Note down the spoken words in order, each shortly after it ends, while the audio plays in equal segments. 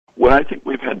Well, I think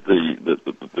we've had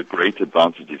the great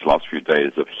advantage these last few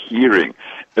days of hearing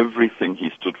everything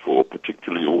he stood for,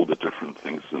 particularly all the different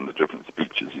things and the different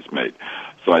speeches he's made.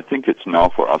 So I think it's now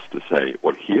for us to say,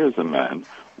 well, here's a man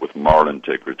with moral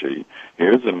integrity.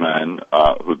 Here's a man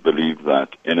who believed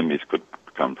that enemies could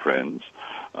become friends.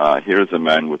 Here's a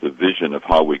man with a vision of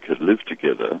how we could live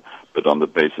together, but on the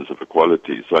basis of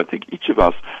equality. So I think each of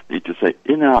us need to say,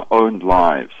 in our own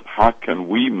lives, how can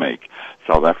we make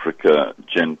South Africa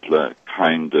gentler,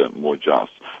 kinder, more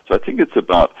just? So I think it's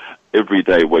about every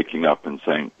day waking up and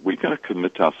saying, we're going to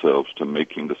commit ourselves to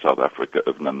making the South Africa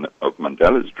of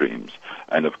Mandela's dreams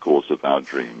and, of course, of our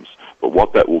dreams. But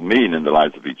what that will mean in the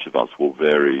lives of each of us will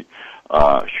vary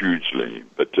hugely.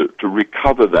 But to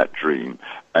recover that dream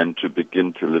and to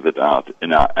begin to live it out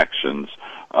in our actions,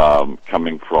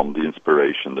 coming from the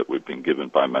inspiration that we've been given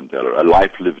by Mandela, a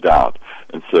life lived out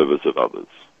in service of others.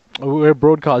 We're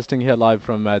broadcasting here live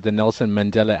from the Nelson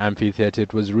Mandela Amphitheatre.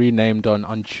 It was renamed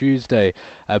on Tuesday,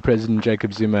 President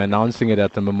Jacob Zuma announcing it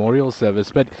at the memorial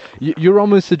service. But you're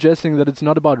almost suggesting that it's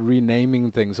not about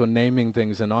renaming things or naming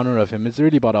things in honor of him. It's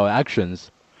really about our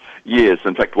actions. Yes,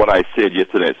 in fact, what I said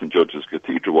yesterday at St. George's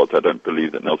Cathedral was I don't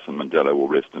believe that Nelson Mandela will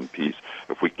rest in peace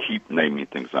if we keep naming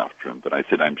things after him. But I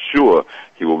said I'm sure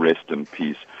he will rest in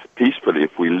peace peacefully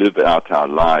if we live out our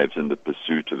lives in the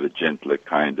pursuit of a gentler,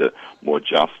 kinder, more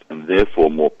just, and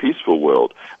therefore more peaceful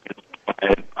world.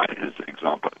 And by his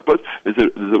example, but there's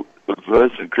a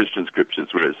verse in Christian scriptures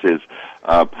where it says,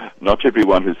 not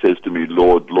everyone who says to me,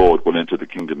 Lord, Lord, will enter the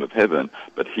kingdom of heaven,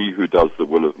 but he who does the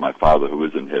will of my Father who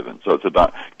is in heaven. So it's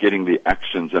about getting the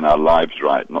actions in our lives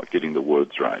right, not getting the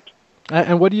words right.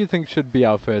 And what do you think should be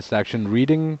our first action?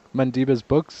 Reading Mandiba's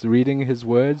books, reading his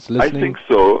words, listening?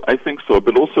 I think so,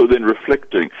 but also then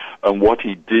reflecting on what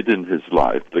he did in his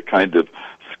life, the kind of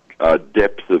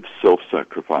depth of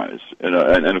self-sacrifice. And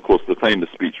of course the famous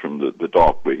speech from the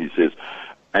Dark where he says,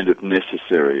 and if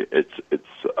necessary, it's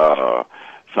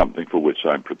something for which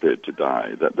I'm prepared to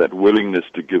die. That willingness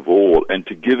to give all and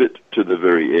to give it to the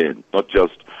very end, not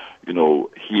just,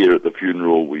 here at the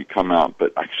funeral we come out,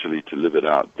 but actually to live it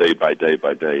out day by day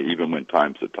by day, even when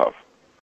times are tough.